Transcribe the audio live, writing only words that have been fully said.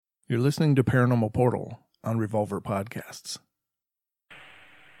You're listening to Paranormal Portal on Revolver Podcasts.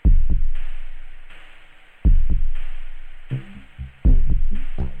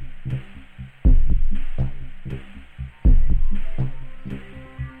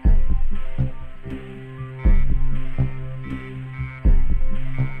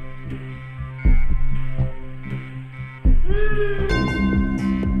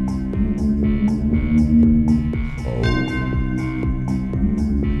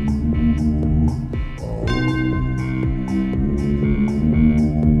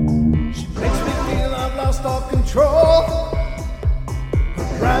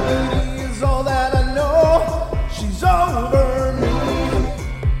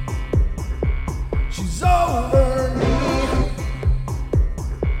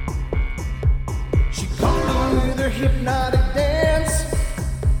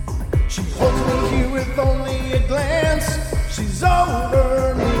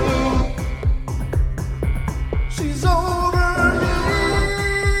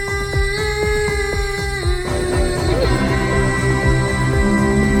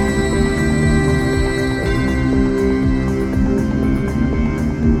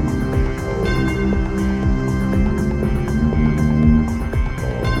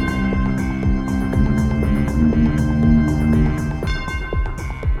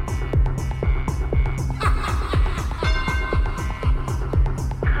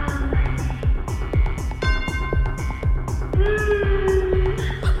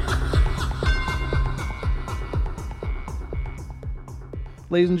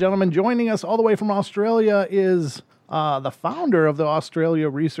 Ladies and gentlemen, joining us all the way from Australia is the founder of the Australia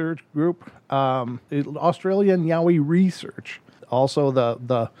Research Group, Australian Yowie Research. Also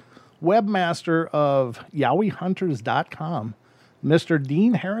the webmaster of YowieHunters.com. Mr.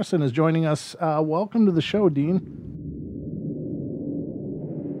 Dean Harrison is joining us. Welcome to the show, Dean.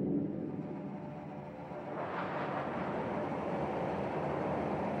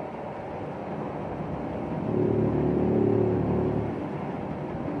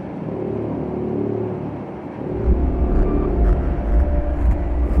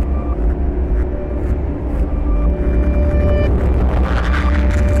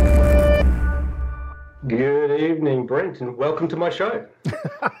 Brent, and welcome to my show.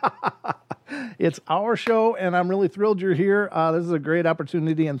 It's our show, and I'm really thrilled you're here. This is a great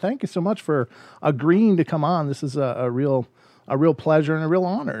opportunity, and thank you so much for agreeing to come on. This is a real pleasure and a real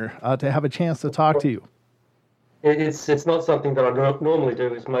honor to have a chance to talk to you. It's not something that I normally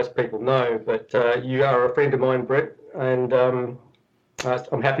do, as most people know, but you are a friend of mine, Brett, and I'm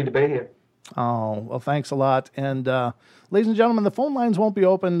happy to be here. Oh, well, thanks a lot. And ladies and gentlemen, the phone lines won't be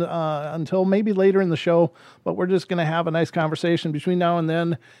opened until maybe later in the show, but we're just going to have a nice conversation between now and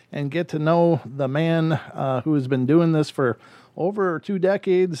then and get to know the man who has been doing this for over 2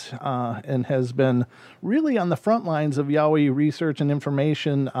 decades and has been really on the front lines of Yowie research and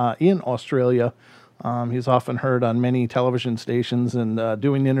information in Australia. He's often heard on many television stations and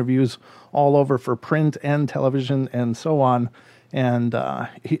doing interviews all over for print and television and so on. And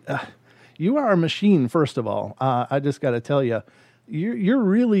you are a machine, first of all. I just got to tell you, you're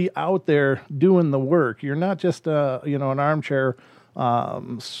really out there doing the work. You're not just an armchair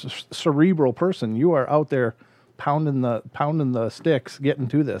cerebral person. You are out there pounding the sticks, getting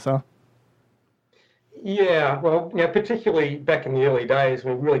to this, huh? Yeah, well, particularly back in the early days,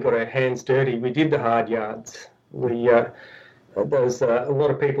 we really got our hands dirty. We did the hard yards. There was a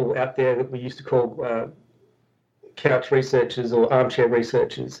lot of people out there that we used to call couch researchers or armchair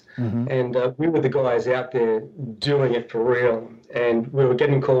researchers, and we were the guys out there doing it for real, and we were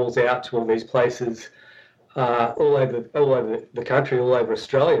getting calls out to all these places all over the country, all over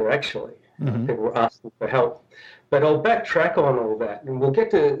Australia actually. People were asking for help, but I'll backtrack on all that and we'll get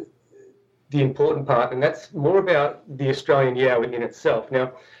to the important part, and that's more about the Australian Yowie in itself.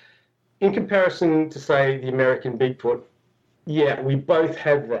 Now, in comparison to, say, the American Bigfoot, yeah, we both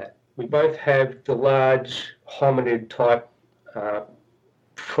have that. We both have the large hominid type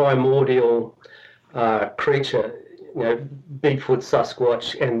primordial creature, Bigfoot,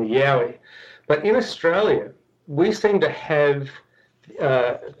 Sasquatch, and the Yowie. But in Australia, we seem to have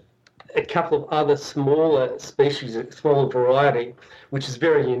a couple of other smaller species, a smaller variety, which is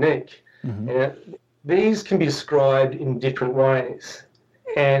very unique. And these can be described in different ways.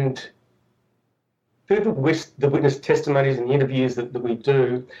 And through the witness testimonies and the interviews that we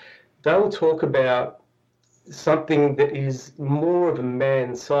do, they will talk about something that is more of a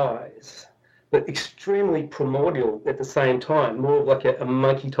man's size, but extremely primordial at the same time, more of like a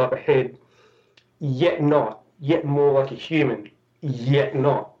monkey type of head, yet not, yet more like a human, yet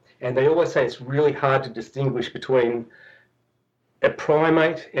not. And they always say it's really hard to distinguish between a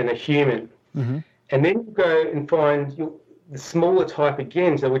primate, and a human. Mm-hmm. And then you go and find the smaller type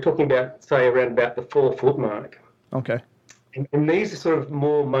again. So we're talking about, say, around about the 4 foot mark. Okay. And these are sort of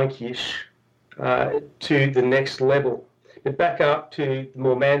more monkeyish to the next level. But back up to the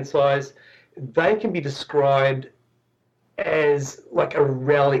more man size, they can be described as like a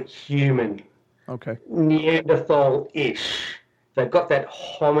relic human. Okay. Neanderthal-ish. They've got that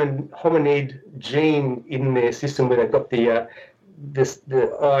hominid gene in their system where they've got the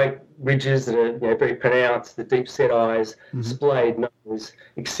eye ridges that are very pronounced, the deep set eyes, splayed nose,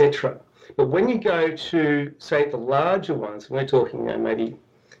 etc. But when you go to, say, the larger ones, we're talking maybe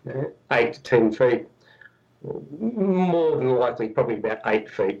 8 to 10 feet, more than likely probably about 8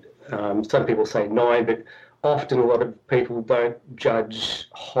 feet. Some people say 9, but often a lot of people don't judge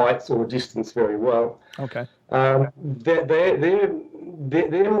heights or distance very well. Okay. They're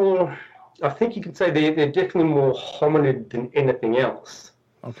more, I think you could say they're definitely more hominid than anything else.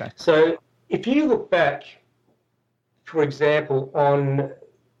 Okay. So if you look back, for example, on,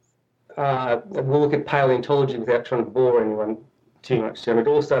 we'll look at paleontology without trying to bore anyone too much. So it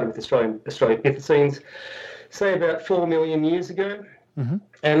all started with Australian Epithecines, say about 4 million years ago. Mm-hmm.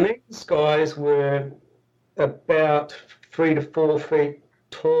 And these guys were about 3 to 4 feet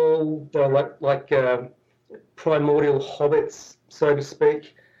tall. They were like primordial hobbits, so to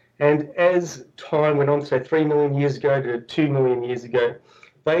speak. And as time went on, so 3 million years ago to 2 million years ago,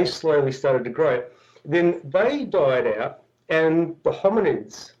 they slowly started to grow. Then they died out, and the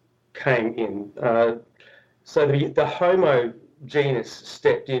hominids came in. So the Homo genus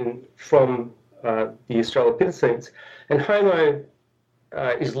stepped in from the Australopithecines, and Homo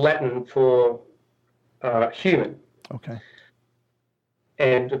is Latin for human. Okay.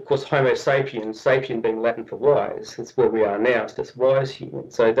 And of course, Homo sapiens, sapien being Latin for wise, that's where we are now, so that's wise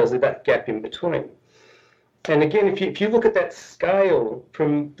human. So there's that gap in between. And again, if you look at that scale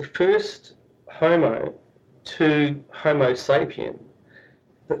from the first Homo to Homo sapien,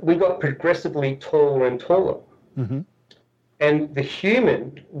 we got progressively taller and taller. Mm-hmm. And the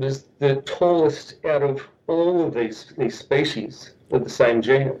human was the tallest out of all of these species of the same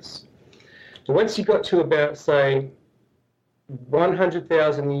genus. So once you got to about, say,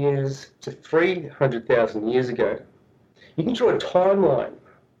 100,000 years to 300,000 years ago, you can draw a timeline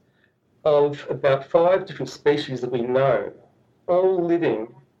of about 5 different species that we know, all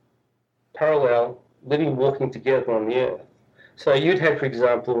living parallel, walking together on the Earth. So you'd have, for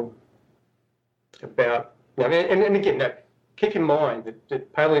example, about, and again, now, keep in mind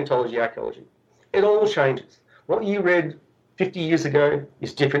that paleontology, archaeology, it all changes. What you read 50 years ago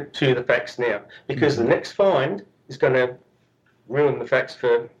is different to the facts now, because the next find is going to ruin the facts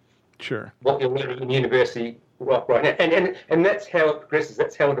for what you're learning in university right now. And that's how it progresses,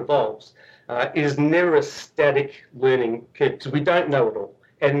 that's how it evolves. It is never a static learning curve, because we don't know it all.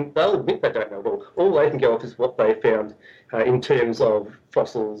 And they'll admit they don't know it all. All they can go off is what they found in terms of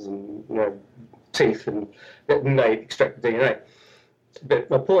fossils and teeth, and they extract the DNA. But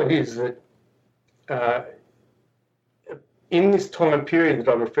my point is that in this time period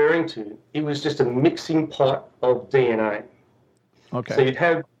that I'm referring to, it was just a mixing pot of DNA. Okay. So you'd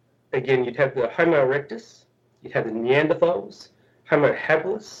have the Homo erectus, you'd have the Neanderthals, Homo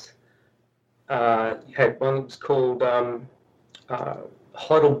habilis, you had one that was called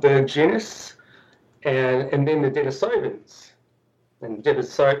Heidelberg genus, and then the Denisovans. And the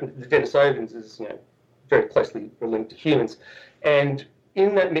Denisovans is very closely linked to humans. And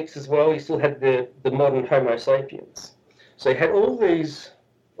in that mix as well, you still had the modern Homo sapiens. So you had all these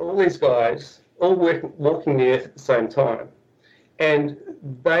guys all walking the earth at the same time, and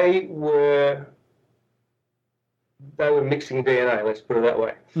they were mixing DNA. Let's put it that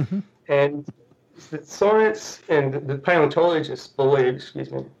way. Mm-hmm. And the science and the paleontologists believe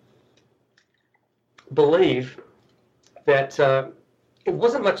that it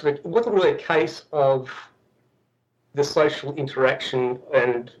wasn't really a case of the social interaction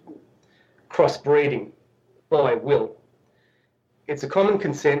and crossbreeding by will. It's a common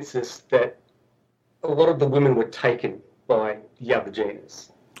consensus that a lot of the women were taken by the other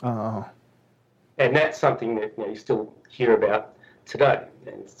genus. Oh. And that's something that you still hear about today.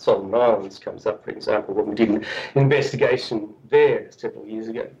 And Solomon Islands comes up, for example, when we did an investigation there several years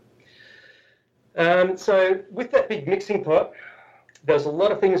ago. So with that big mixing pot, there's a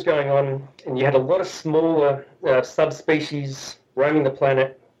lot of things going on, and you had a lot of smaller subspecies roaming the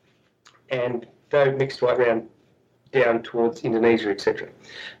planet, and they mixed right around down towards Indonesia, etc.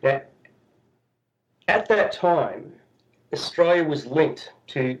 Now, at that time, Australia was linked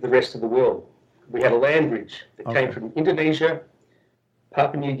to the rest of the world. We had a land bridge that came from Indonesia,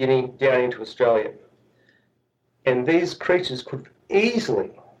 Papua New Guinea, down into Australia. And these creatures could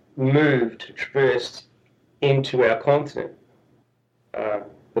easily move to traverse into our continent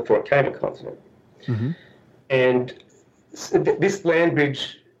before it came a continent. Mm-hmm. And this land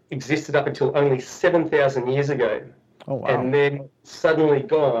bridge existed up until only 7,000 years ago. Oh, wow. And then suddenly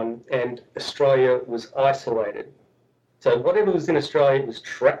gone, and Australia was isolated. So whatever was in Australia was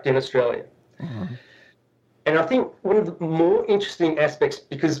trapped in Australia. Mm-hmm. And I think one of the more interesting aspects,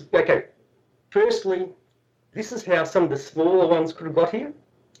 because, okay, firstly, this is how some of the smaller ones could have got here.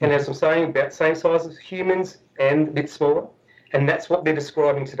 And as I'm saying, about the same size as humans and a bit smaller. And that's what they're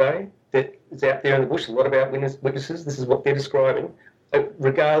describing today, that is out there in the bush. A lot of our witnesses, this is what they're describing.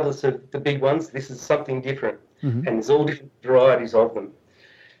 Regardless of the big ones, this is something different. Mm-hmm. And there's all different varieties of them.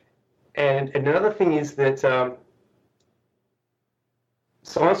 And another thing is that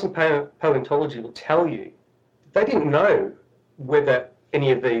science and paleontology will tell you they didn't know whether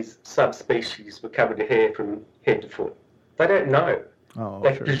any of these subspecies were covered in hair from head to foot. They don't know. Oh,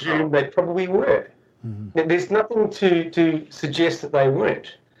 They sure. presume they probably were. Mm-hmm. There's nothing to suggest that they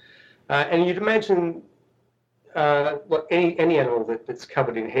weren't. And you'd imagine any animal that's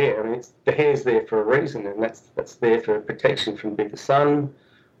covered in hair. I mean, the hair's there for a reason, and that's there for protection from the sun,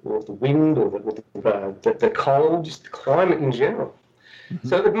 or the wind, or the cold, just the climate in general. Mm-hmm.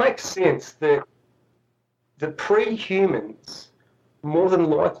 So it makes sense that the pre-humans more than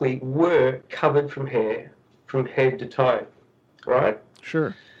likely were covered from hair from head to toe, right?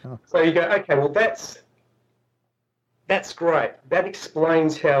 Sure. Oh. So you go, okay, well that's great. That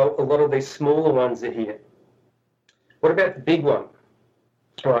explains how a lot of these smaller ones are here. What about the big one?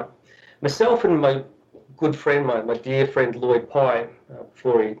 All right. Myself and my good friend, my dear friend Lloyd Pye,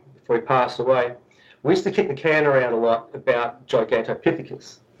 before he passed away, we used to kick the can around a lot about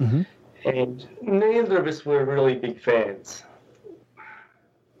Gigantopithecus. Mm-hmm. And neither of us were really big fans.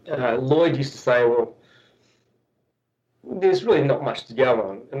 Lloyd used to say, well, there's really not much to go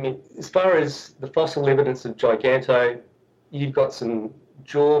on. I mean, as far as the fossil evidence of Giganto, you've got some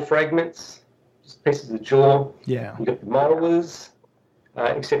jaw fragments, just pieces of jaw. Yeah. You've got the molars,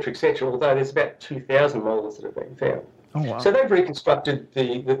 et cetera, although there's about 2,000 molars that have been found. Oh, wow. So they've reconstructed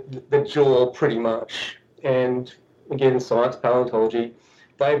the jaw pretty much. And again, science, paleontology,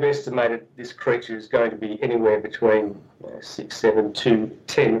 they've estimated this creature is going to be anywhere between 6, 7 to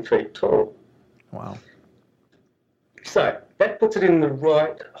 10 feet tall. Wow. So that puts it in the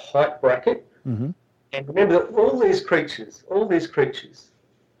right height bracket. Mm-hmm. And remember that all these creatures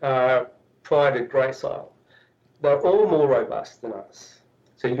prior to Gracile, they're all more robust than us.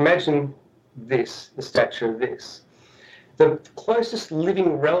 So you imagine this, the stature of this. The closest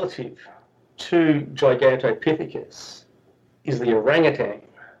living relative to Gigantopithecus is the orangutan.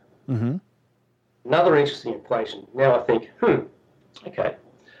 Mm-hmm. Another interesting equation. Now I think, okay,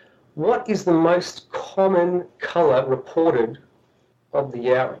 what is the most common colour reported of the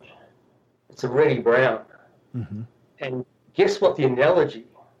Yowie? It's a reddy brown. Mm-hmm. And guess what the analogy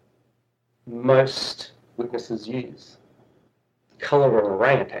most witnesses use? The colour of an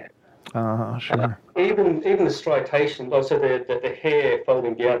orangutan. Sure. Even the striation, also the hair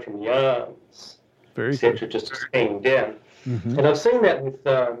folding down from the arms, Very etc., good. just hanging down. Mm-hmm. And I've seen that with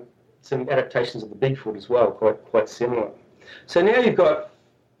some adaptations of the Bigfoot as well, quite similar. So now you've got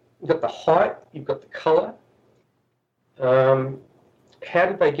the height, you've got the colour. How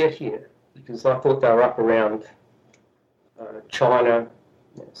did they get here? Because I thought they were up around China,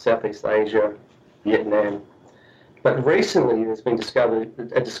 Southeast Asia, Vietnam. But recently there's been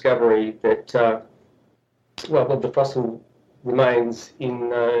a discovery that, the fossil remains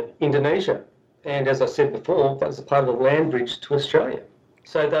in Indonesia. And as I said before, that was a part of the land bridge to Australia.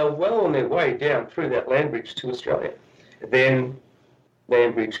 So they were well on their way down through that land bridge to Australia. Then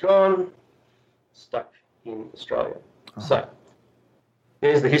land bridge gone, stuck in Australia. Uh-huh. So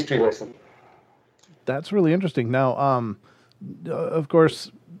there's the history lesson. That's really interesting. Now, of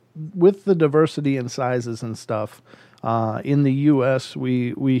course, with the diversity in sizes and stuff, in the U.S.,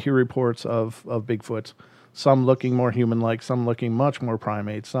 we hear reports of Bigfoot, some looking more human-like, some looking much more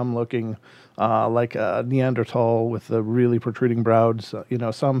primate, some looking like a Neanderthal with the really protruding brows.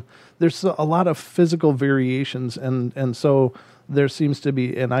 There's a lot of physical variations, and so there seems to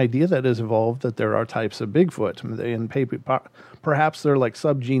be an idea that has evolved that there are types of Bigfoot, and perhaps they're like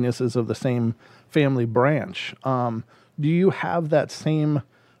subgenuses of the same family branch. Do you have that same,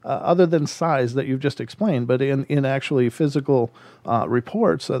 other than size that you've just explained, but in actually physical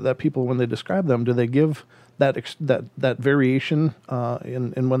reports that people, when they describe them, do they give that variation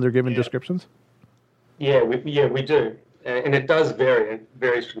in when they're giving descriptions? Yeah, we do, and it does vary. It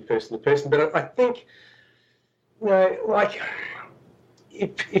varies from person to person. But I think, like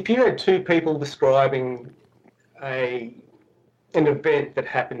if you had two people describing an event that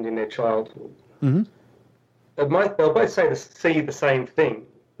happened in their childhood. Mm-hmm. They'll both see the same thing,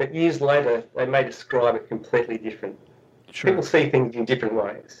 but years later they may describe it completely different. Sure. People see things in different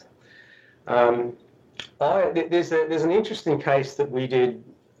ways. There's an interesting case that we did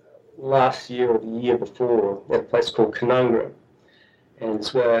last year or the year before at a place called Conungra, and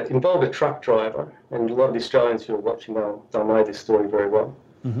it's involved a truck driver, and a lot of the Australians who are watching, they'll know this story very well.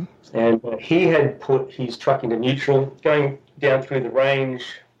 Mm-hmm. And he had put his truck into neutral, going down through the range,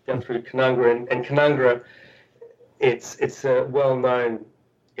 down through Conungra, and Conungra, it's a well-known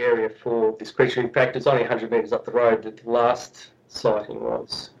area for this creature. In fact, it's only 100 metres up the road that the last sighting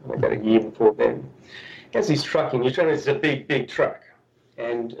was, about a year before then. As he's trucking, it's a big, big truck.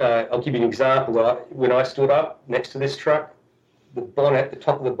 And I'll give you an example. When I stood up next to this truck, the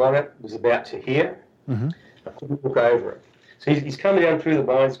top of the bonnet was about to here. Mm-hmm. I couldn't look over it. So he's coming down through the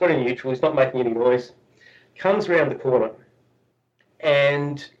vine, he's got a neutral, he's not making any noise, comes around the corner,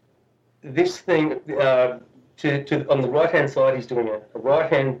 and this thing, on the right-hand side, he's doing a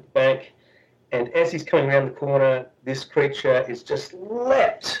right-hand bank, and as he's coming around the corner, this creature is just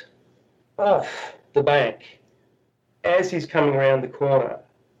leapt off the bank. As he's coming around the corner,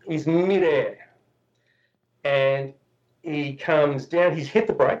 he's mid-air, and he comes down, he's hit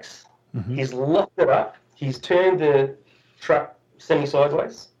the brakes, mm-hmm. he's locked it up, he's turned the truck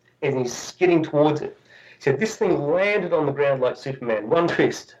semi-sideways, and he's skidding towards it. He said this thing landed on the ground like Superman, one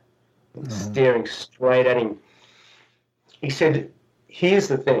fist, staring straight at him. He said, here's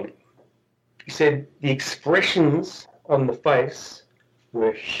the thing. He said the expressions on the face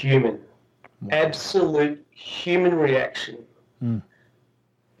were human. Absolute human reaction. Which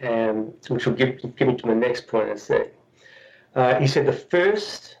will give me to the next point in a sec. He said the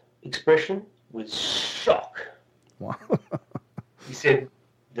first expression was shock. Wow. He said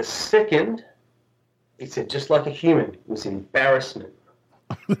the second, he said just like a human, was embarrassment.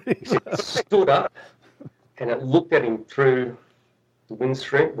 He said it stood up and it looked at him through the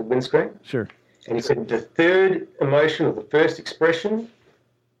windscreen. Sure. And he said the third emotion, or the first expression,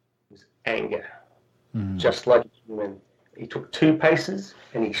 was anger. Just like a human. He took 2 paces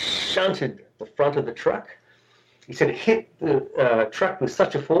and he shunted the front of the truck. He said it hit the truck with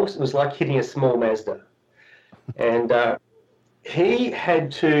such a force, it was like hitting a small Mazda. And he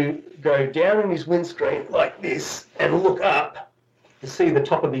had to go down in his windscreen like this and look up to see the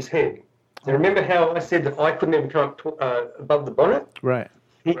top of his head. Now remember how I said that I couldn't even come up above the bonnet? Right.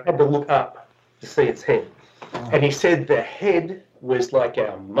 He had to look up to see its head. Oh. And he said the head was like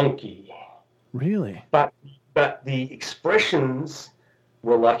a monkey. Really? But the expressions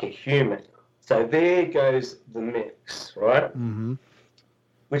were like a human. So there goes the mix, right? Mm-hmm.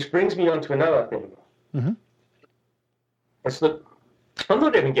 Which brings me on to another thing. Mm-hmm. I'm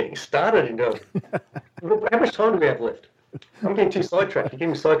not even getting started into how much time do we have left? I'm getting too sidetracked. You're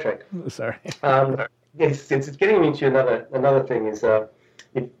getting me sidetracked. Sorry. It's getting me into another thing is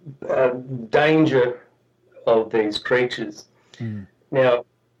danger of these creatures. Now,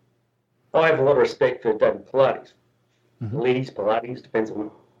 I have a lot of respect for David Pilates. Pilates, depends on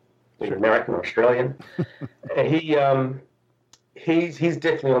whether American or Australian. He's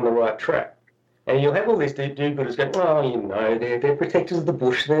definitely on the right track. And you'll have all these do-gooders going, oh, they're protectors of the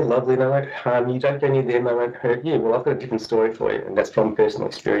bush, they're lovely, they won't harm you, don't go near them, they won't hurt you. Well, I've got a different story for you, and that's from personal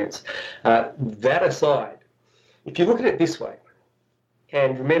experience. That aside, if you look at it this way,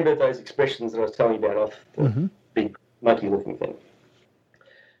 and remember those expressions that I was telling you about off the big monkey-looking thing,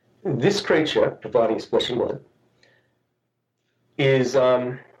 this creature, providing its flesh and blood, is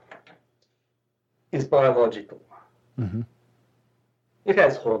biological. It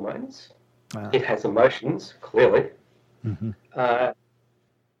has hormones. It has emotions, clearly.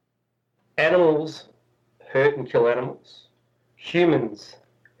 Animals hurt and kill animals. Humans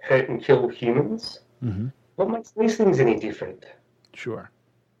hurt and kill humans. What makes these things any different? Sure.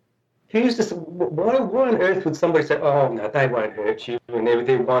 Why on earth would somebody say, oh, no, they won't hurt you, and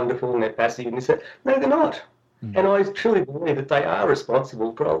they're wonderful, and they're passive, and this, that? No, they're not. And I truly believe that they are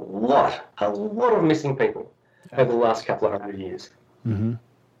responsible for a lot of missing people over the last couple of 100 years.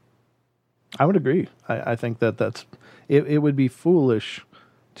 I would agree. I think that's it would be foolish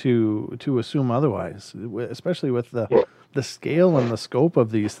to assume otherwise, especially with the scale and the scope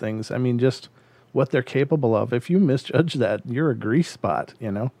of these things. I mean, just what they're capable of. If you misjudge that, you're a grease spot, you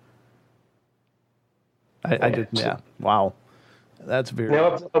know? Wow. That's very...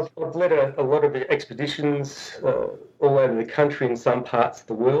 Now, I've led a lot of expeditions all over the country in some parts of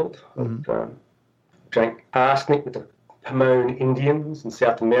the world. I've drank arsenic with the Pomone Indians in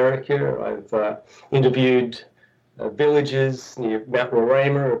South America. I've interviewed villages near Mount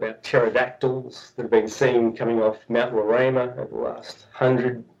Roraima about pterodactyls that have been seen coming off Mount Roraima over the last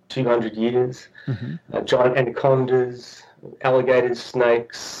 100, 200 years, giant anacondas, alligators,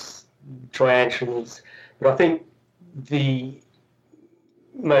 snakes, tarantulas. But I think the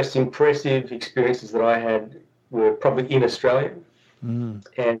most impressive experiences that I had were probably in Australia,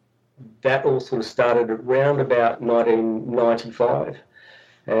 and that all sort of started around about 1995,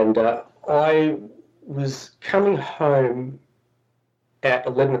 and I was coming home at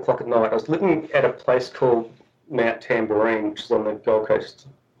 11 o'clock at night. I was living at a place called Mount Tambourine, which is on the Gold Coast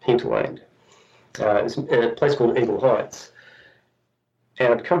hinterland. It's a place called Eagle Heights.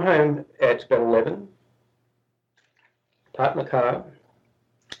 And I'd come home at about 11, park my car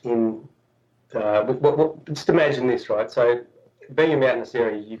in, just imagine this, right? So being a mountainous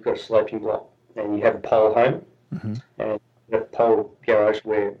area, you've got a sloping block and you have a pole home and a pole garage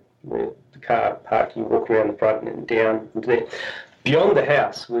where the car parked, you walk around the front and down into there. Beyond the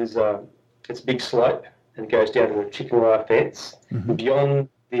house was, it's a big slope and it goes down to a chicken wire fence. And beyond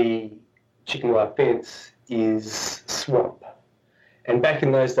the chicken wire fence is swamp. And back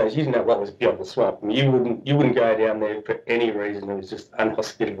in those days, you didn't know what was beyond the swamp. I mean, you wouldn't go down there for any reason. It was just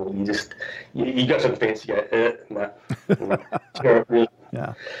unhospitable. You got to the fence, you go, no.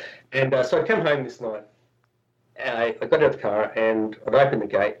 Yeah. And so I'd come home this night. And I got out of the car and I'd open the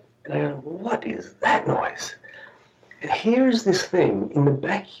gate and I go, what is that noise? And here's this thing in the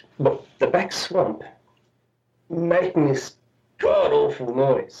back swamp making this god-awful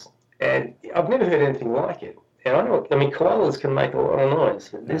noise. And I've never heard anything like it. And koalas can make a lot of noise,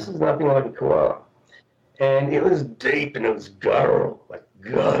 but this is nothing like a koala. And it was deep and it was guttural, like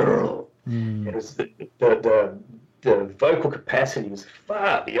guttural. It was the vocal capacity was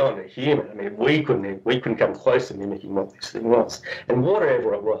far beyond a human. I mean, we couldn't come close to mimicking what this thing was. And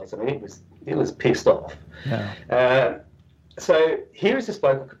whatever it was, I mean, it was pissed off. Yeah. So here is this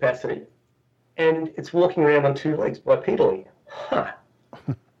vocal capacity, and it's walking around on two legs bipedally.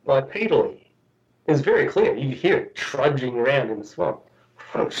 Bipedally. It's very clear. You hear it trudging around in the swamp.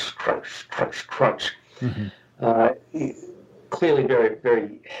 Crunch, crunch, crunch, crunch. Clearly very,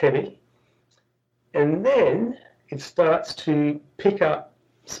 very heavy. And then it starts to pick up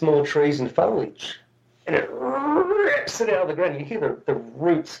small trees and foliage. And it rips it out of the ground. You hear the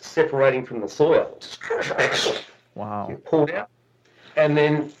roots separating from the soil. Wow. You pull it out. And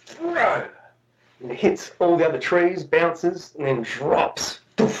then throw. And it hits all the other trees, bounces, and then drops.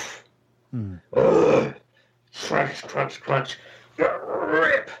 Doof. Crunch, crunch, crunch,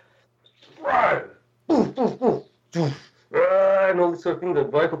 rip, throw, and all this sort of thing, the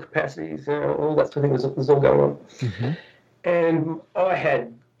vocal capacities, all that sort of thing was all going on. And I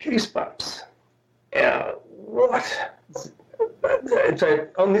had goosebumps. What? And so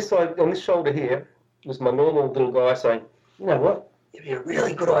on this side, on this shoulder here, was my normal little guy saying, you know what? It'd be a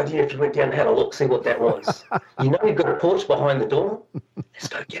really good idea if you went down and had a look, see what that was. You know you've got a porch behind the door? Let's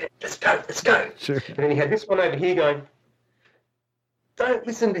go get it. Let's go. Sure. And then he had this one over here going, don't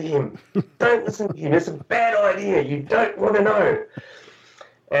listen to him. Don't listen to him. It's a bad idea. You don't want to know.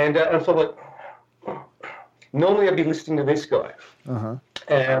 And I thought, like, normally I'd be listening to this guy.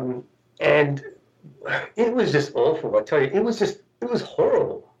 And it was just awful, I tell you. It was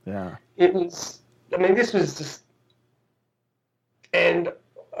horrible. Yeah. This was just, and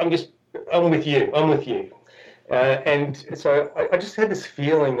I'm with you. And so I just had this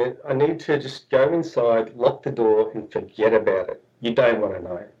feeling that I need to just go inside, lock the door, and forget about it. You don't want to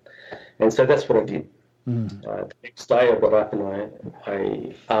know. And so that's what I did. The next day I got up and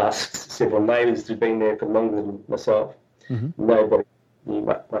I asked several neighbours who'd been there for longer than myself. Nobody knew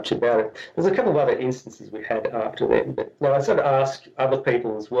much about it. There's a couple of other instances we had after that. But no, I started to ask other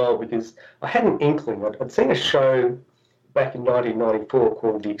people as well because I had an inkling. I'd seen a show back in 1994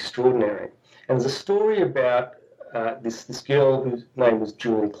 called The Extraordinary. And there's a story about this girl whose name was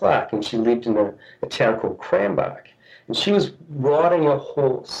Julie Clark, and she lived in a town called Cranbrook. And she was riding a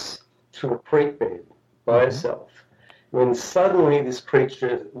horse through a creek bed by herself when suddenly this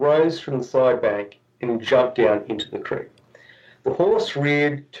creature rose from the side bank and jumped down into the creek. The horse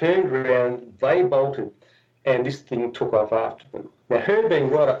reared, turned around, they bolted, and this thing took off after them. Now, her being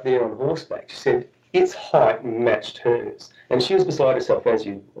right up there on horseback, she said its height matched hers. And she was beside herself, as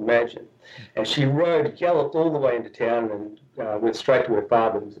you imagine. And she galloped all the way into town and went straight to her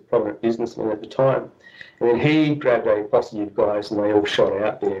father, who was a prominent businessman at the time. And then he grabbed a posse of guys and they all shot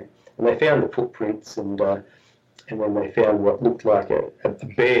out there. And they found the footprints and then they found what looked like a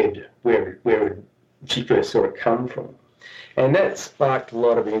bed where she first saw it come from. And that sparked a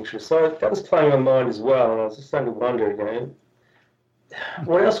lot of interest. So that was playing on my mind as well. And I was just starting to wonder,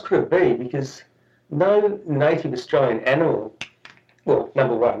 what else could it be? Because no native Australian animal, well,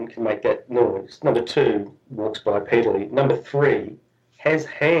 number one, can make that noise. Number two, walks bipedally. Number three, has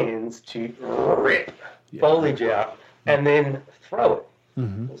hands to rip foliage out and then throw it.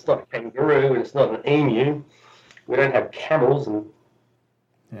 Mm-hmm. It's not a kangaroo and it's not an emu. We don't have camels, and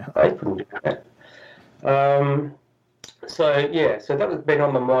they couldn't do that. So that was been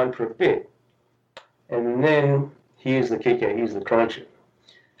on my mind for a bit. And then here's the kicker, here's the cruncher.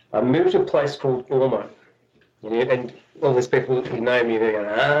 I moved to a place called Ormo. And all these people who know me, they're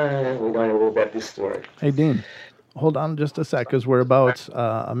going, we don't know all about this story. Hey, Dean, hold on just a sec, because we're about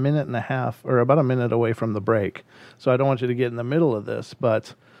a minute and a half, or about a minute away from the break. So I don't want you to get in the middle of this,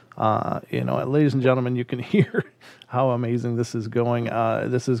 but, ladies and gentlemen, you can hear how amazing this is going.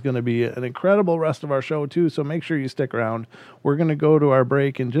 This is going to be an incredible rest of our show, too, so make sure you stick around. We're going to go to our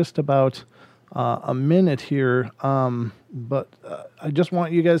break in just about a minute here, but I just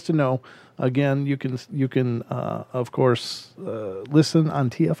want you guys to know, again, you can of course, listen on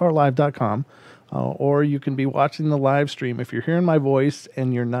tfrlive.com, or you can be watching the live stream. If you're hearing my voice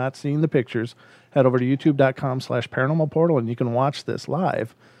and you're not seeing the pictures, head over to youtube.com/paranormalportal, and you can watch this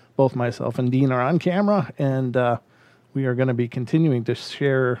live. Both myself and Dean are on camera, and we are going to be continuing to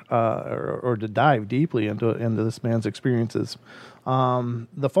share or to dive deeply into this man's experiences.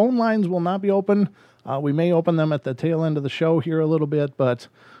 The phone lines will not be open. We may open them at the tail end of the show here a little bit, but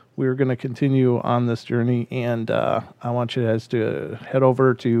we're going to continue on this journey. And I want you guys to head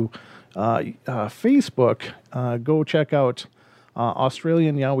over to Facebook. Go check out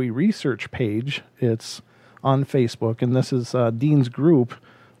Australian Yowie research page. It's on Facebook, and this is Dean's group,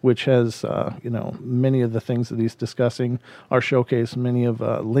 which has, many of the things that he's discussing are showcased, many of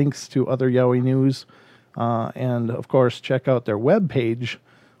links to other Yowie news. And, of course, check out their webpage,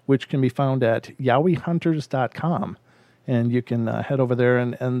 which can be found at yowiehunters.com. And you can head over there.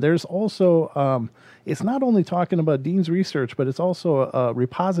 And there's also, it's not only talking about Dean's research, but it's also a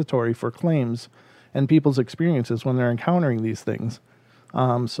repository for claims and people's experiences when they're encountering these things.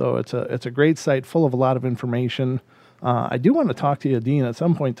 So it's a great site full of a lot of information. I do want to talk to you, Dean, at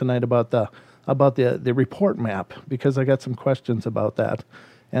some point tonight about the report map, because I got some questions about that,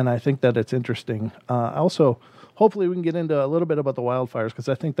 and I think that it's interesting. Also, hopefully we can get into a little bit about the wildfires, because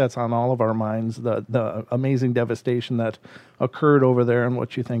I think that's on all of our minds, the amazing devastation that occurred over there and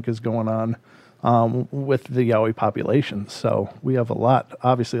what you think is going on with the Yowie population. So we have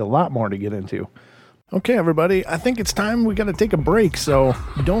obviously a lot more to get into. Okay, everybody, I think it's time we got to take a break, so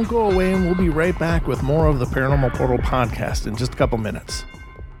don't go away, and we'll be right back with more of the Paranormal Portal podcast in just a couple minutes.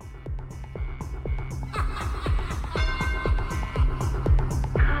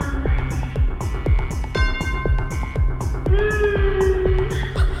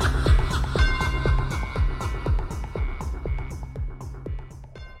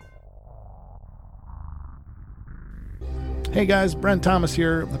 Hey guys, Brent Thomas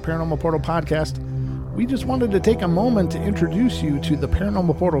here, the Paranormal Portal podcast. We just wanted to take a moment to introduce you to the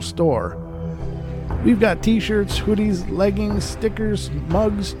Paranormal Portal store. We've got t-shirts, hoodies, leggings, stickers,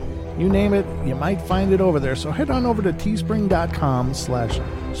 mugs, you name it, you might find it over there. So head on over to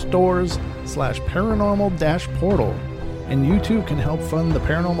teespring.com/stores/paranormal-portal, and you too can help fund the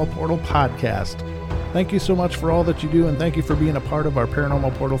Paranormal Portal podcast. Thank you so much for all that you do, and thank you for being a part of our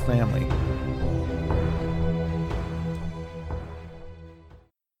Paranormal Portal family.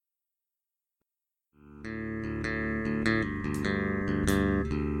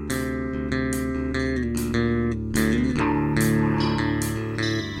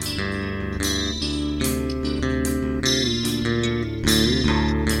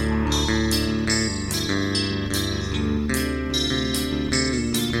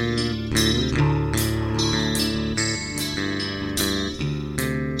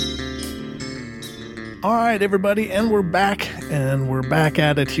 All right, everybody, and we're back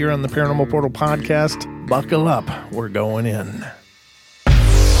at it here on the Paranormal Portal podcast. Buckle up, we're going in.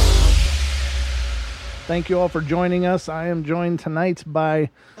 Thank you all for joining us. I am joined tonight by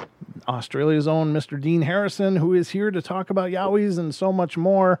Australia's own Mr. Dean Harrison, who is here to talk about Yowies and so much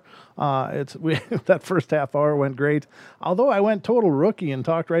more. That first half hour went great. Although I went total rookie and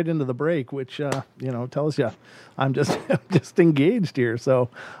talked right into the break, which tells you I'm just engaged here. So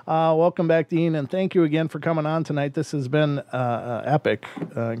welcome back, Dean, and thank you again for coming on tonight. This has been epic,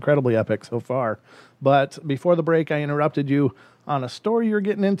 incredibly epic so far. But before the break, I interrupted you on a story you're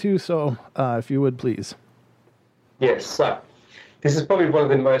getting into, so if you would, please. Yes, so this is probably one of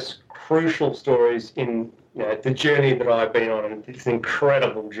the most crucial stories in the journey that I've been on, and it's an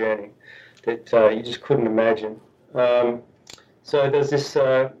incredible journey that you just couldn't imagine. So there's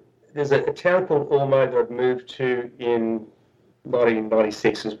a town called Ormo that I'd moved to in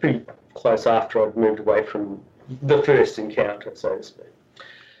 1996. It was pretty close after I'd moved away from the first encounter, so to speak.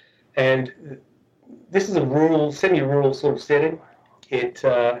 And this is a rural, semi-rural sort of setting. It's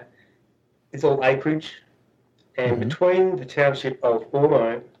all acreage, and between the township of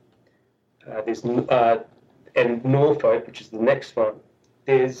Ormo, and Norfolk, which is the next one,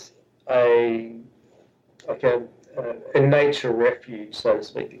 there's a nature refuge, so to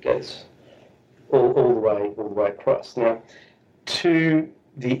speak, that goes all the way across. Now, to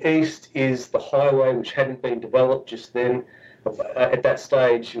the east is the highway, which hadn't been developed just then. At that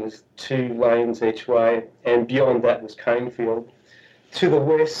stage, it was 2 lanes each way, and beyond that was Canefield. To the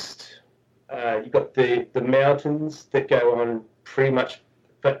west, you've got the mountains that go on pretty much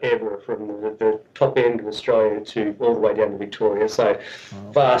forever, from the top end of Australia to all the way down to Victoria, so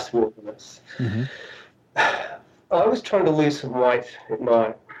vast wilderness. I was trying to lose some weight at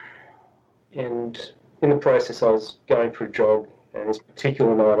night, and in the process I was going for a jog, and this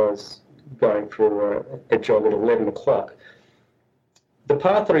particular night I was going for a jog at 11 o'clock. The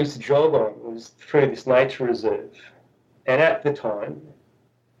path that I used to jog on was through this nature reserve, and at the time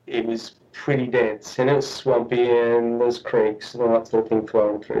it was pretty dense, and it was swampy, and there's creeks and all that sort of thing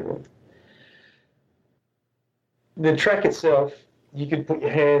flowing through them. The track itself, you could put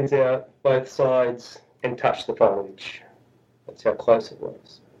your hands out both sides and touch the foliage. That's how close it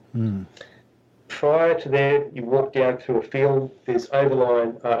was. Prior to there, you walk down through a field. There's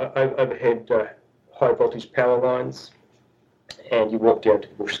overhead high voltage power lines, and you walk down to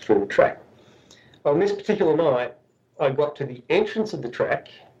the bush through the track. On this particular night, I got to the entrance of the track,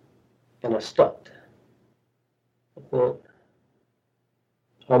 and I stopped. I thought,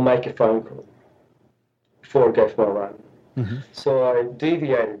 I'll make a phone call before I go for my run. So I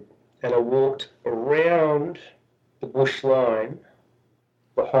deviated, and I walked around the bush line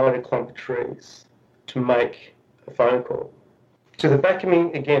behind a clump of trees to make a phone call. To the back of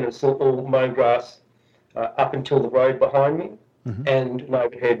me, again, it's all mown grass up until the road behind me, and an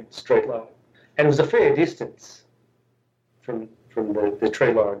overhead street light. And it was a fair distance from the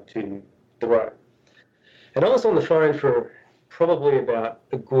tree line to the road. And I was on the phone for probably about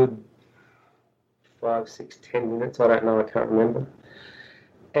a good 5, 6, 10 minutes. I don't know, I can't remember.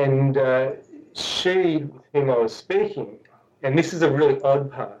 And she, with whom I was speaking, and this is a really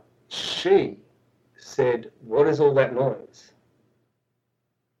odd part, she said, "What is all that noise?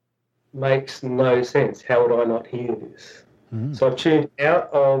 Makes no sense. How would I not hear this?" So I tuned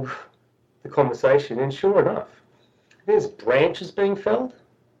out of the conversation, and sure enough, there's branches being felled.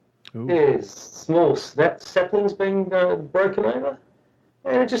 There's small saplings being broken over.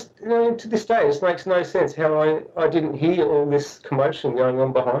 And it just, to this day, it just makes no sense how I didn't hear all this commotion going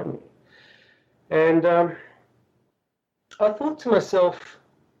on behind me. And I thought to myself,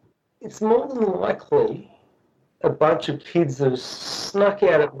 it's more than likely a bunch of kids that have snuck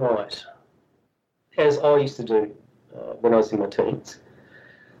out at night, as I used to do when I was in my teens.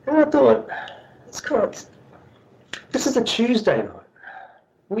 And I thought, this is a Tuesday night.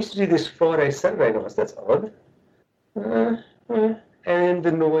 We used to do this Friday, Saturday nights. That's odd. And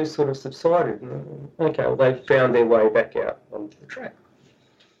the noise sort of subsided. Okay, well, they found their way back out onto the track,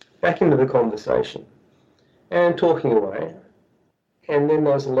 back into the conversation, and talking away. And then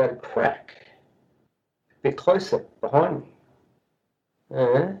there was a loud crack, a bit closer behind me.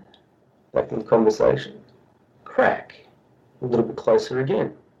 Back in the conversation. Crack, a little bit closer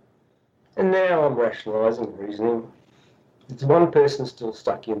again. And now I'm rationalising and reasoning. There's one person still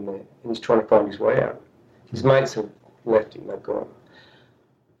stuck in there, and he's trying to find his way out. His mates have left him, they've gone.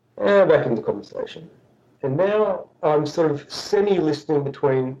 Back in the conversation. And now I'm sort of semi-listening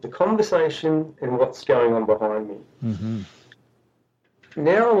between the conversation and what's going on behind me.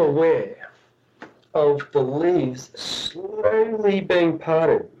 Now I'm aware of the leaves slowly being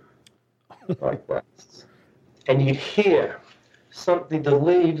parted like that. And you hear the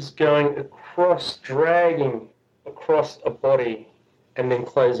leaves going across, dragging across a body and then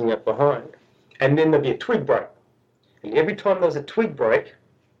closing up behind. And then there'll be a twig break. And every time there was a twig break,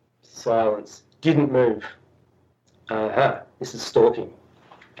 silence, didn't move. This is stalking.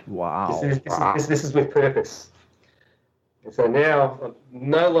 Wow. This is with purpose. And so now I'm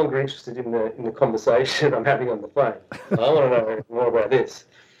no longer interested in the conversation I'm having on the phone. I want to know more about this.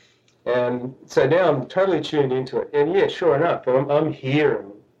 And so now I'm totally tuned into it. And yeah, sure enough, I'm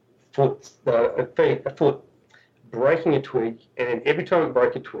hearing a foot breaking a twig, and every time it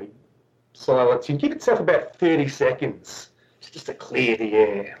broke a twig, silence. You give yourself about 30 seconds just to clear the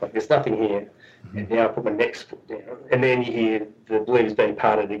air, like there's nothing here. And now I put my next foot down, and then you hear the leaves being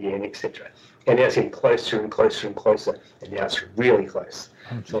parted again, etc. And now it's getting closer and closer and closer, and now it's really close.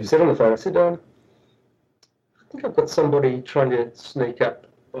 So I said on the phone, I said, I think I've got somebody trying to sneak up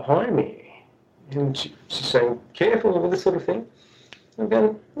behind me. And she's saying, careful, all this sort of thing. I'm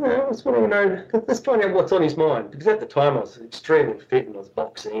going, no, I just want to know, let's find out what's on his mind. Because at the time I was extremely fit and I was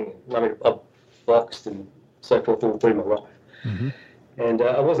boxing. And, I mean, I boxed and so forth all through my life. Mm-hmm. And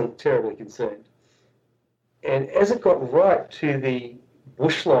I wasn't terribly concerned. And as it got right to the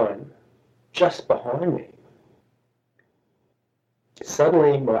bush line just behind me,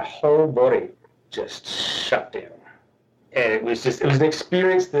 suddenly my whole body just shut down. And it was an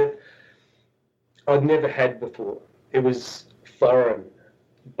experience that I'd never had before. It was foreign.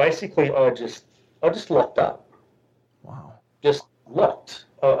 Basically, I just locked up. Wow. Just locked.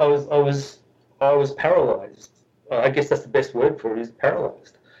 I was paralyzed. I guess that's the best word for it, is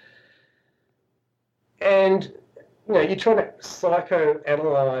paralyzed. And, you're trying to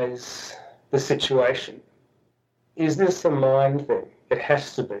psychoanalyze the situation. Is this a mind thing? It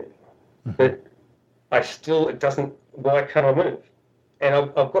has to be. Mm-hmm. But why can't I move? And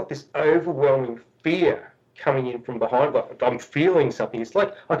I've got this overwhelming fear coming in from behind. I'm feeling something. It's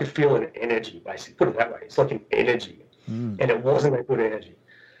like I could feel an energy, basically. Put it that way. It's like an energy. Mm. And it wasn't a good energy.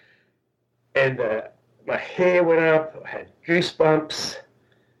 And my hair went up. I had goosebumps.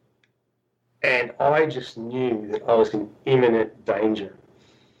 And I just knew that I was in imminent danger.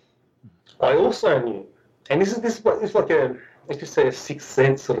 I also knew, and this is like let's just say a sixth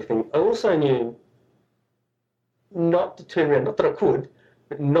sense sort of thing. I also knew not to turn around, not that I could,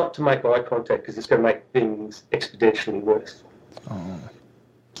 but not to make eye contact because it's going to make things exponentially worse. Oh.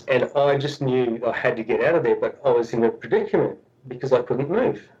 And I just knew I had to get out of there, but I was in a predicament because I couldn't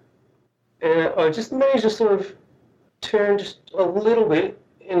move. And I just managed to sort of turn just a little bit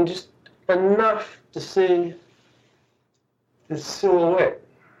and just enough to see the silhouette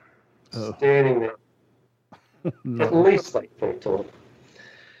standing there. No. At least 8 feet tall.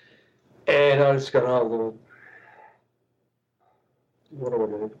 And I just go, oh Lord, what do I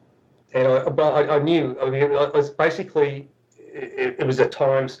do? And I knew, I was basically, it was a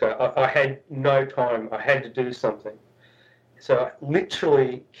time scale. I had no time. I had to do something. So I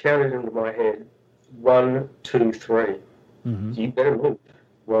literally counted into my head, 1, 2, 3. Mm-hmm. You better move.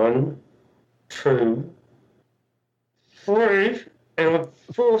 1, 2, 3, and I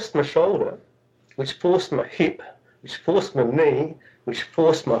forced my shoulder, which forced my hip, which forced my knee, which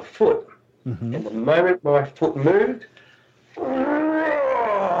forced my foot. Mm-hmm. And the moment my foot moved,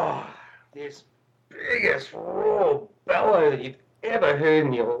 this biggest raw bellow that you've ever heard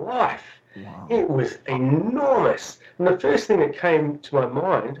in your life. Wow. It was enormous. And the first thing that came to my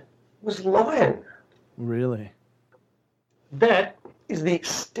mind was lion. Really? That is the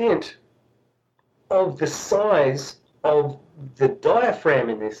extent of the size of the diaphragm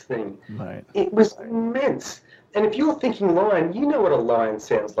in this thing. Right. It was immense. And if you're thinking lion, you know what a lion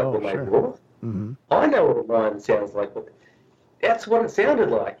sounds like when they roar. Mm-hmm. I know what a lion sounds like, but that's what it sounded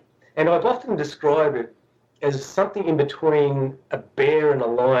like. And I've often described it as something in between a bear and a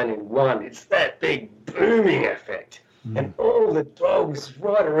lion in one. It's that big booming effect. Mm. And all the dogs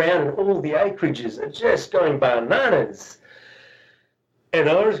right around and all the acreages are just going bananas. And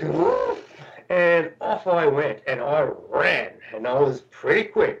I was going, and off I went, and I ran. And I was pretty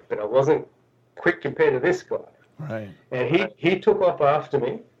quick, but I wasn't quick compared to this guy. Right. And he took off after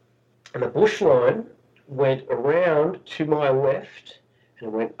me, and the bush line went around to my left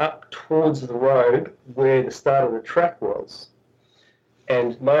and went up towards the road where the start of the track was,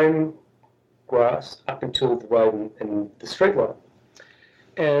 and mown grass up until the road and the street line.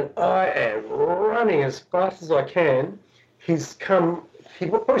 And I am running as fast as I can. He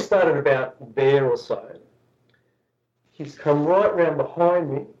probably started about there or so. He's come right round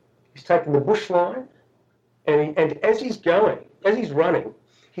behind me. He's taken the bush line, and as he's running,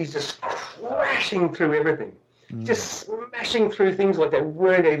 he's just crashing through everything. Just smashing through things like that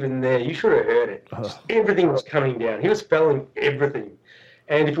weren't even there. You should have heard it. Just everything was coming down. He was felling everything.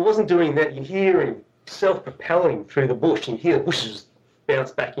 And if he wasn't doing that, you hear him self-propelling through the bush, and you hear the bushes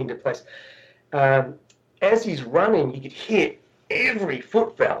bounce back into place. As he's running, you could hear every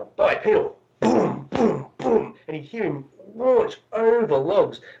foot valve, bipedal, boom, boom, boom. And you hear him launch over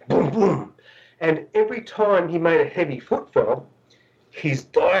logs, boom, boom. And every time he made a heavy foot valve, his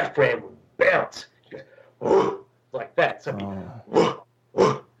diaphragm would bounce. Like that, so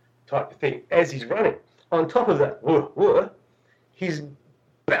type of thing as he's running. On top of that, he's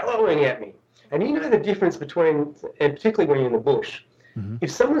bellowing at me. And you know the difference between, and particularly when you're in the bush,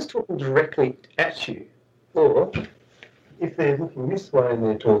 if someone's talking directly at you, or if they're looking this way and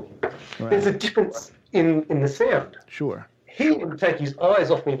they're talking, there's a difference in the sound. Sure. He didn't take his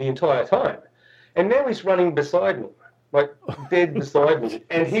eyes off me the entire time. And now he's running beside me. like dead beside me,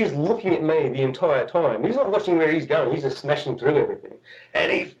 and he's looking at me the entire time. He's not watching where he's going. He's just smashing through everything,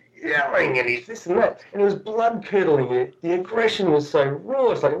 and he's yelling and he's this and that, and it was blood curdling. The aggression was so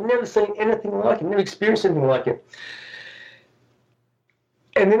raw. It's like I've never seen anything like it, never experienced anything like it.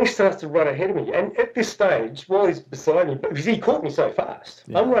 And then he starts to run ahead of me, and at this stage, while he's beside me, because he caught me so fast,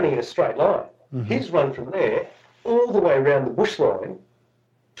 I'm running in a straight line. He's run from there all the way around the bush line,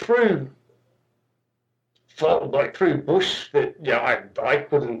 through bush that I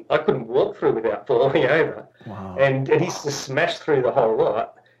couldn't walk through without falling over. Wow. And he's just smashed through the whole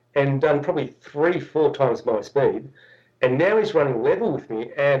lot and done probably 3-4 times my speed. And now he's running level with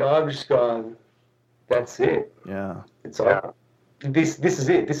me, and I've just gone, that's it. Yeah. It's over. This is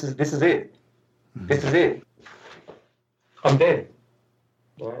it. This is it. This is it. I'm dead.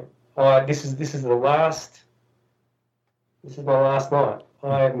 Right? This is the last. This is my last night.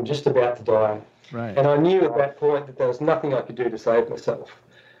 I am just about to die. Right. And I knew at that point that there was nothing I could do to save myself.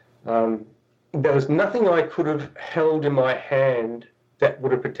 There was nothing I could have held in my hand that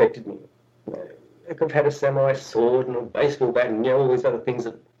would have protected me. I could have had a samurai sword and a baseball bat and all these other things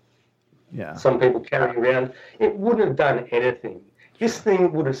that some people carry around. It wouldn't have done anything. This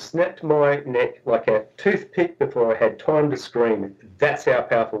thing would have snapped my neck like a toothpick before I had time to scream. That's how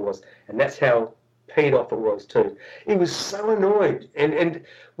powerful it was. And that's how peed off it was too. It was so annoyed. And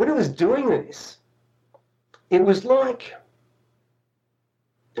when it was doing this, it was like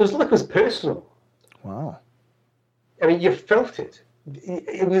it was personal. Wow. I mean, you felt it.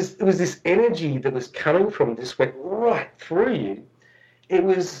 It was this energy that was coming from this, went right through you. It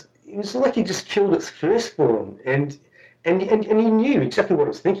was like he just killed its firstborn, and he knew exactly what it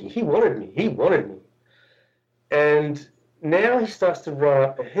was thinking. He wanted me. And now he starts to run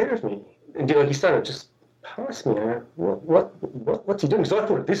up ahead of me, and he started just past me. What's he doing? Because I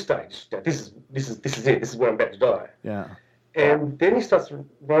thought at this stage, this is it. This is where I'm about to die. Yeah. And then he starts to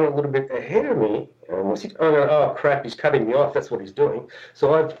run a little bit ahead of me. And oh crap, he's cutting me off. That's what he's doing.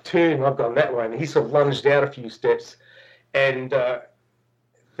 So I've turned, I've gone that way, and he sort of lunged out a few steps. And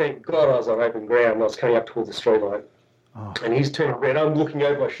thank God I was on open ground. I was coming up towards the street light. Oh. And he's turned around. I'm looking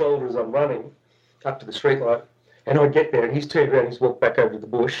over my shoulder as I'm running up to the street light. And I get there, and he's turned around. He's walked back over to the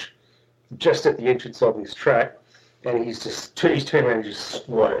bush, just at the entrance of this track. And he's turned around and just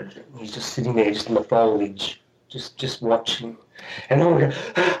swallowed. He's just sitting there, just in the foliage. Just watching, and I'm going,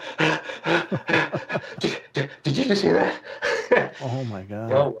 did you just hear that? Oh my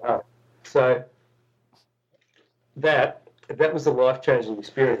God! Oh wow! So that was a life-changing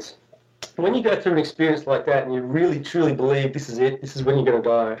experience. When you go through an experience like that, and you really truly believe this is it, this is when you're going to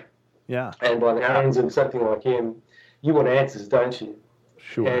die. Yeah. And by the hands of something like him, you want answers, don't you?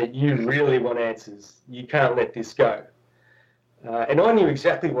 Sure. And you really want answers. You can't let this go. And I knew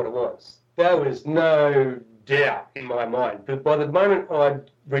exactly what it was. There was no doubt in my mind. But by the moment I'd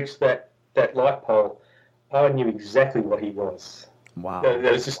reached that light pole, I knew exactly what he was. Wow.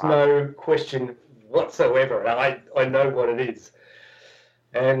 There was just no question whatsoever. I know what it is.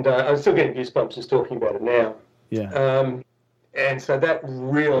 And I'm still getting goosebumps just talking about it now. Yeah. And so that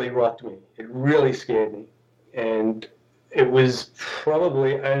really rocked me. It really scared me. And it was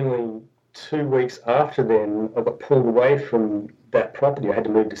probably only 2 weeks after then I got pulled away from that property. I had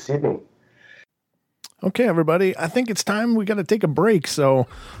to move to Sydney. Okay, everybody, I think it's time we got to take a break, so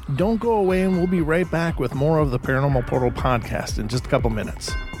don't go away, and we'll be right back with more of the Paranormal Portal podcast in just a couple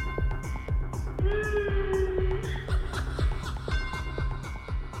minutes.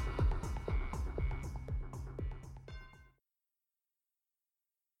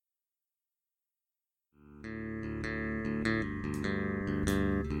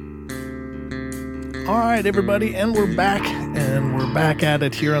 All right, everybody, and we're back at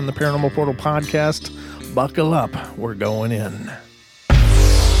it here on the Paranormal Portal podcast. Buckle up, we're going in.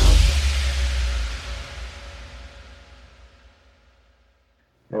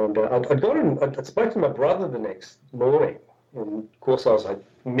 And I'd spoken to my brother the next morning, and of course I was like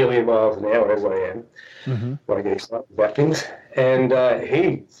a million miles an hour as I am when I get excited about things. And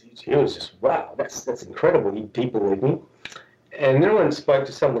he was just, wow, that's incredible. He believed me. And then when I spoke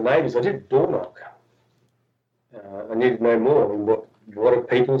to some of the neighbours, I did a door knock. I needed to know more. I mean, what are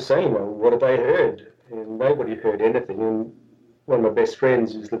people saying? What have they heard? And nobody heard anything. And one of my best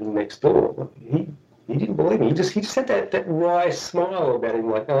friends who's living next door, he didn't believe me. He just had that wry smile about him,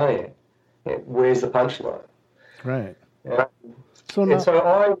 like, oh yeah, where's the punchline? Right.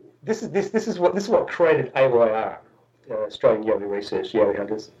 This is what created AYR, Australian Yowie Research, Yowie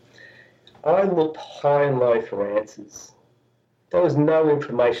Hunters. I looked high and low for answers. There was no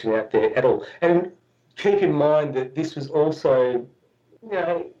information out there at all. And keep in mind that this was also,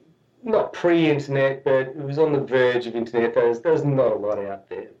 not pre-internet, but it was on the verge of internet. There's not a lot out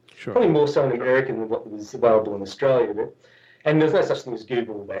there. Sure. Probably more so in America than what was available in Australia. And there's no such thing as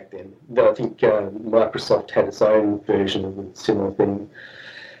Google back then. Though I think Microsoft had its own version of a similar thing.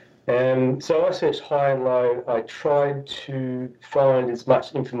 So I searched high and low. I tried to find as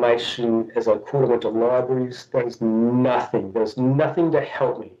much information as I could. I went to libraries. There was nothing. There was nothing to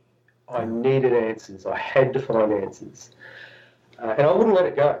help me. I needed answers. I had to find answers. And I wouldn't let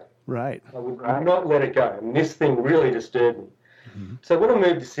it go. Right. I would not let it go. And this thing really disturbed me. Mm-hmm. So when I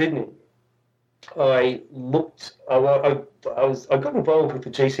moved to Sydney, I got involved with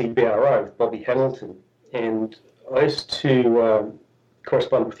the GCBRO with Bobby Hamilton, and I used to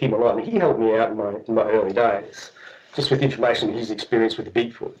correspond with him a lot. And he helped me out in my early days, just with information his experience with the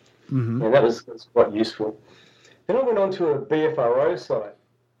Bigfoot. Mm-hmm. And that was quite useful. Then I went on to a BFRO site,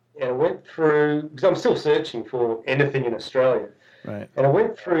 and I went through, because I'm still searching for anything in Australia. Right. And I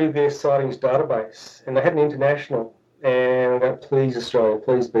went through their sightings database, and they had an international, and I went, please, Australia,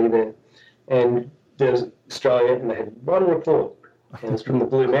 please be there. And there was Australia, and they had one report, and it was from the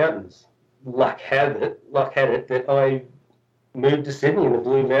Blue Mountains. Luck had it that I moved to Sydney, and the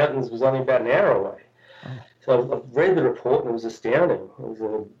Blue Mountains was only about an hour away. Oh. So I've read the report, and it was astounding.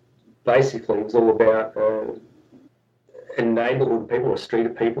 Basically, it was all about a neighbourhood of people, a street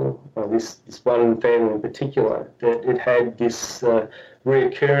of people, this one family in particular, that it had this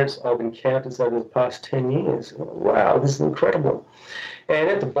reoccurrence of encounters over the past 10 years. Wow, this is incredible. And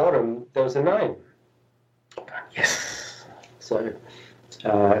at the bottom, there was a name. Yes. So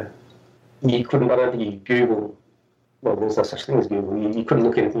you couldn't, I don't think you Google, well, there's no such thing as Google. You couldn't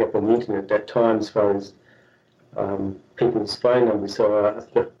look anything up on the internet at that time as far as people's phone numbers. So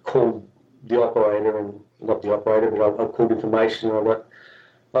I called the operator, and not the operator, but I called information.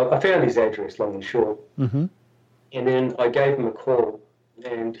 I found his address, long and short, mm-hmm. And then I gave him a call,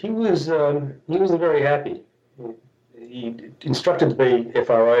 and he wasn't very happy. He instructed the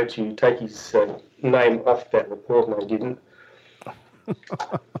BFRO to take his name off that report, and I didn't.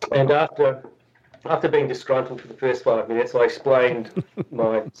 And after being disgruntled for the first 5 minutes, I explained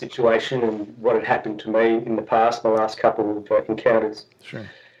my situation and what had happened to me in the past, my last couple of encounters. Sure.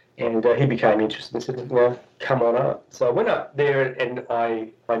 And he became interested and said, "Now, come on up." So I went up there and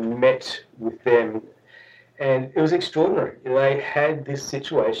I met with them, and it was extraordinary. They had this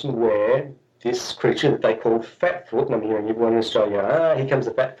situation where this creature that they called Fatfoot, and I'm hearing everyone in Australia, here comes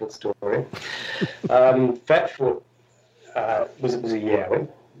the Fatfoot story. Fatfoot was a Yowie.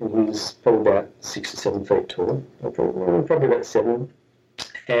 He was probably about 6 or 7 feet tall, probably about 7.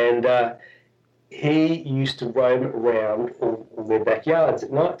 And he used to roam around all their backyards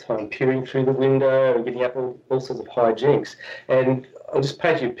at night time, peering through the window and getting up all sorts of hijinks. And I'll just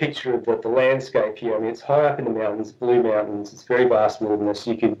paint you a picture of the landscape here. I mean, it's high up in the mountains, Blue Mountains. It's very vast wilderness.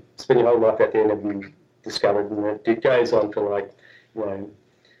 You could spend your whole life out there and never be discovered. And it goes on for I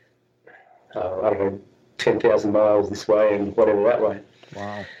don't know, 10,000 miles this way and whatever that way.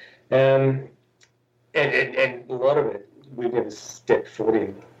 Wow. And a lot of it we've never stepped foot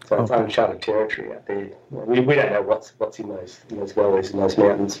in. So it's uncharted territory out there. We don't know what's in those valleys and those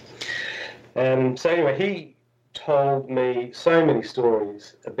mountains. So anyway, he told me so many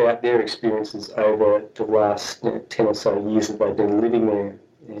stories about their experiences over the last 10 or so years that they've been living there.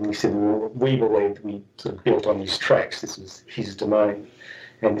 And he said, well, we believed we sort of built on his tracks. This was his domain.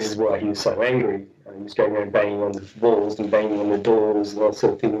 And this is why he was so angry. He was going around banging on the walls and banging on the doors and that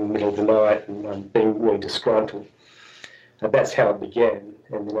sort of thing in the middle of the night and being really disgruntled. That's how it began.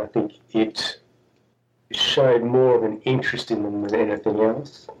 And then I think it showed more of an interest in them than anything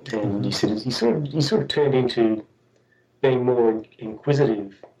else. And he sort of turned into being more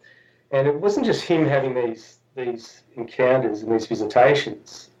inquisitive. And it wasn't just him having these encounters and these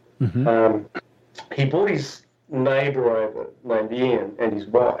visitations. Mm-hmm. He brought his neighbour over named Ian and his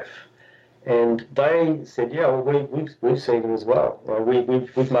wife. And they said, yeah, well, we've seen him as well.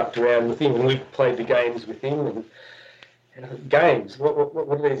 We've mucked around with him and we've played the games with him. And games? What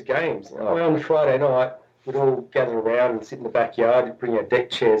are these games? Oh, on Friday night, we'd all gather around and sit in the backyard, bring our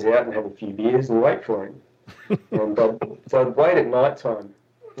deck chairs out and have a few beers and wait for him. And so I'd wait at night time.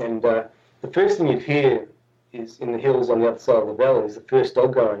 And the first thing you'd hear is in the hills on the other side of the valley is the first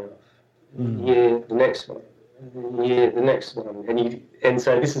dog going off. Mm. Yeah, the next one. Yeah, the next one. And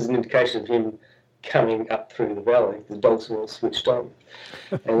so this is an indication of him coming up through the valley. The dogs were all switched on.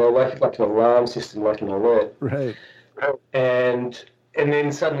 And they're like an alarm system, like an alert. Right. And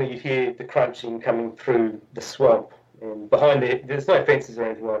then suddenly you hear the crunching coming through the swamp. And behind there's no fences or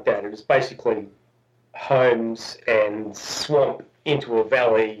anything like that. It was basically homes and swamp into a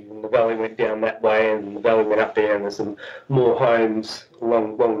valley, and the valley went down that way, and the valley went up there, and there's some more homes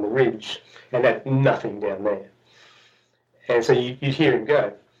along the ridge, and had nothing down there. And so you'd hear him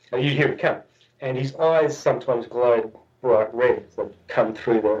go, or you'd hear him come, and his eyes sometimes glowed bright red as they'd come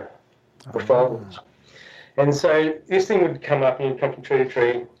through the foliage. And so this thing would come up, and he'd come from tree to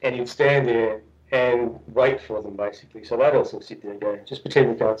tree, and he'd stand there and wait for them, basically. So they'd also sit there and go, just pretend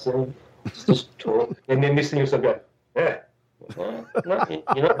we can't see him, just talk. And then this thing would sort of go, yeah, no,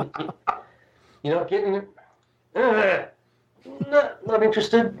 you're not getting it. No, not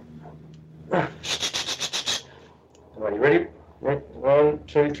interested. Are you ready? Right, 1,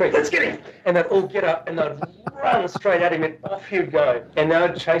 2, 3, let's get him! And they'd all get up and they'd run straight at him, and off he'd go. And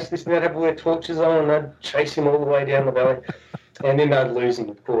they'd chase this, and they'd have all their torches on, and they'd chase him all the way down the valley. And then they'd lose him,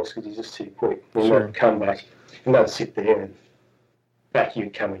 of course, because he's just too quick. And they'd come back, and they'd sit there, and back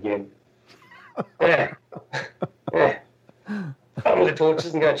he'd come again. Yeah. On with the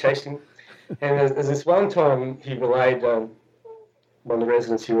torches and go chase him. And there's this one time he relayed, one of the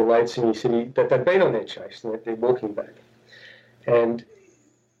residents, he relayed to me, he said that they'd been on their chase, and they're walking back. And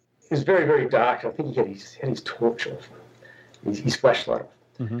it was very, very dark. I think he had his torch off, his flashlight off.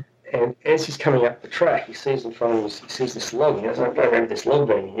 Mm-hmm. And as he's coming up the track, he sees in front of him, he sees this log. He goes, I don't remember this log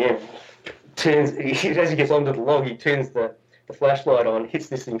being here. As he gets onto the log, he turns the flashlight on, hits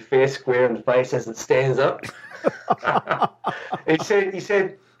this thing fair square in the face as it stands up. He said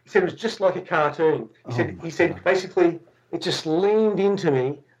it was just like a cartoon. He said basically it just leaned into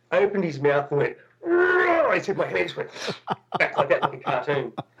me, opened his mouth and went, he said my head just went back like that, like a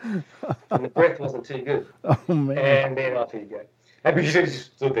cartoon. And the breath wasn't too good. Oh, man. And then off he'd go. And because he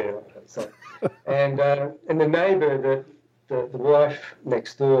just stood there like that. So. And the neighbour, the wife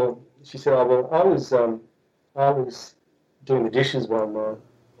next door, she said, oh, well, I was doing the dishes one night,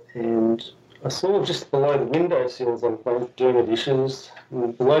 and I saw just below the windowsills, I'm doing the dishes,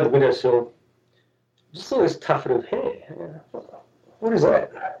 and below the windowsill, I just saw this tuffet of hair. What is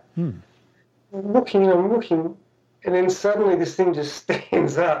that? I'm looking, and then suddenly this thing just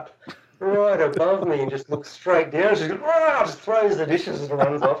stands up right above me and just looks straight down. She goes, just throws the dishes and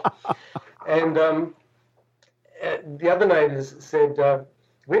runs off. And the other neighbours said,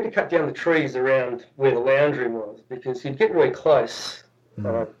 we had to cut down the trees around where the lounge room was, because he'd get really close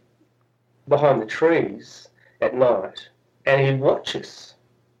behind the trees at night, and he'd watch us.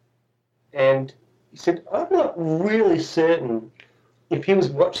 And he said, I'm not really certain if he was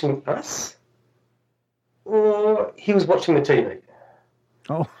watching us or he was watching the TV.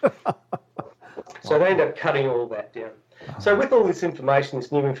 Oh. So they ended up cutting all that down. So with all this information,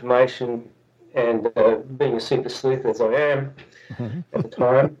 this new information, and being a super sleuth as I am at the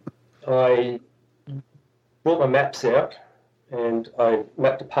time, I brought my maps out and I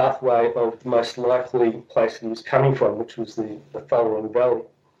mapped a pathway of the most likely place that he was coming from, which was the following valley.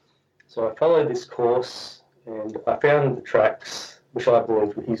 So I followed this course and I found the tracks, which I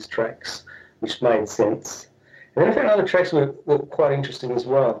believed were his tracks, which made sense. And then I found other tracks that were quite interesting as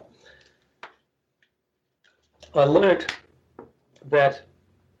well. I learnt that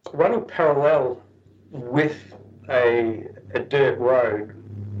running parallel with a dirt road,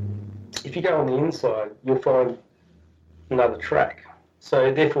 if you go on the inside, you'll find another track.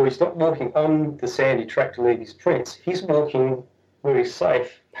 So therefore he's not walking on the sandy track to leave his prints. He's walking where he's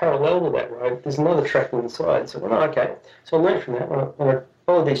safe, parallel to that road. There's another track on the side. So I went, okay. So I learned from that. When I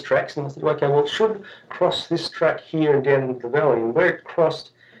followed these tracks, and I said, okay, well, it should cross this track here and down into the valley. And where it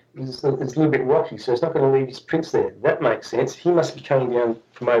crossed is a little bit rocky, so it's not going to leave his prints there. That makes sense. He must be coming down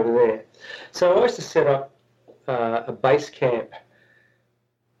from over there. So I used to set up a base camp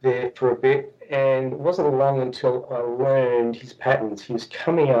there for a bit, and it wasn't long until I learned his patterns. He was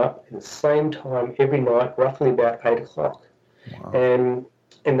coming up at the same time every night, roughly about 8 o'clock. Wow.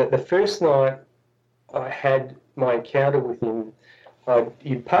 And the first night I had my encounter with him,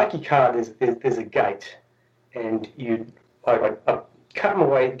 you'd park your car, there's a gate, and I cut my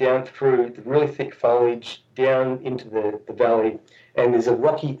way down through the really thick foliage down into the valley, and there's a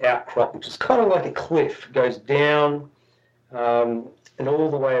rocky outcrop, which is kind of like a cliff, goes down and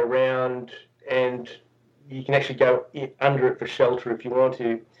all the way around, and you can actually go under it for shelter if you want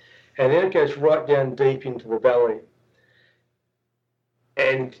to, and then it goes right down deep into the valley,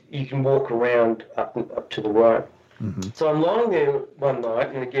 and you can walk around up to the right. Mm-hmm. So I'm lying there one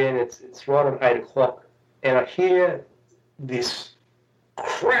night, and again it's right on 8 o'clock, and I hear this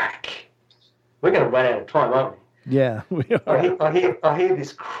crack. We're going to run out of time, aren't we? Yeah, we are. I hear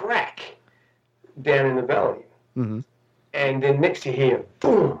this crack down in the valley. Mm-hmm. And then next you hear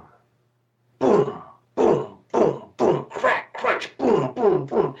boom, boom, boom, boom, boom, crack, crunch, boom, boom,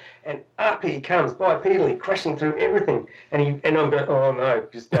 boom. And up he comes, bipedally, crashing through everything. And I'm going, oh no,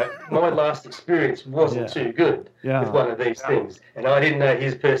 just my last experience wasn't too good with one of these things. And I didn't know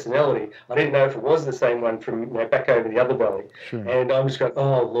his personality. I didn't know if it was the same one from back over the other valley. Sure. And I'm just going,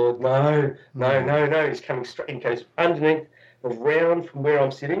 oh Lord, no. He's coming straight, he goes underneath, around from where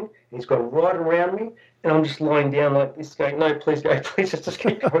I'm sitting, and he's gone right around me. And I'm just lying down like this, going, no, please go, please just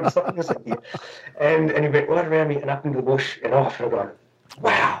keep going. And he went right around me and up into the bush and off. And I go,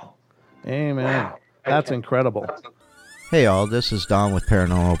 wow. Amen. Wow. That's incredible. Hey all, this is Don with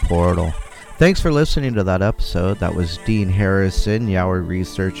Paranormal Portal. Thanks for listening to that episode. That was Dean Harrison, Yowie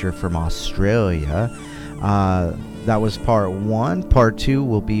researcher from Australia. That was part 1. Part 2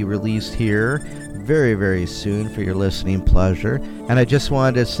 will be released here very, very soon for your listening pleasure. And I just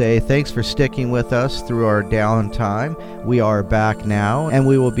wanted to say thanks for sticking with us through our downtime. We are back now, and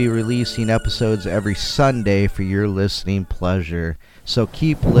we will be releasing episodes every Sunday for your listening pleasure. So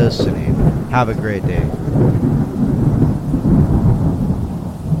keep listening. Have a great day.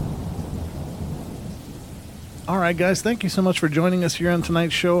 All right, guys, thank you so much for joining us here on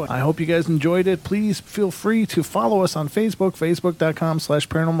tonight's show. I hope you guys enjoyed it. Please feel free to follow us on Facebook,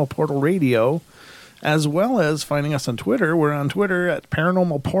 facebook.com/Paranormal Portal Radio, as well as finding us on Twitter. We're on Twitter at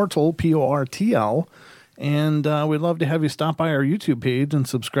Paranormal Portal, Portl. And we'd love to have you stop by our YouTube page and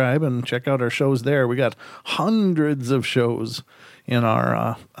subscribe and check out our shows there. We got hundreds of shows in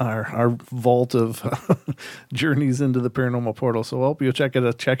our vault of journeys into the paranormal portal. So I hope you'll check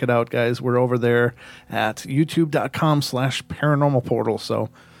it out, guys. We're over there at youtube.com/paranormal portal. So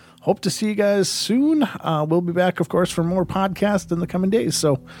hope to see you guys soon. We'll be back, of course, for more podcasts in the coming days.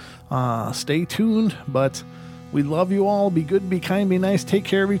 So stay tuned. But we love you all. Be good, be kind, be nice. Take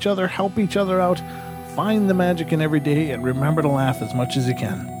care of each other. Help each other out. Find the magic in every day. And remember to laugh as much as you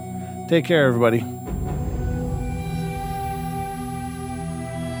can. Take care, everybody.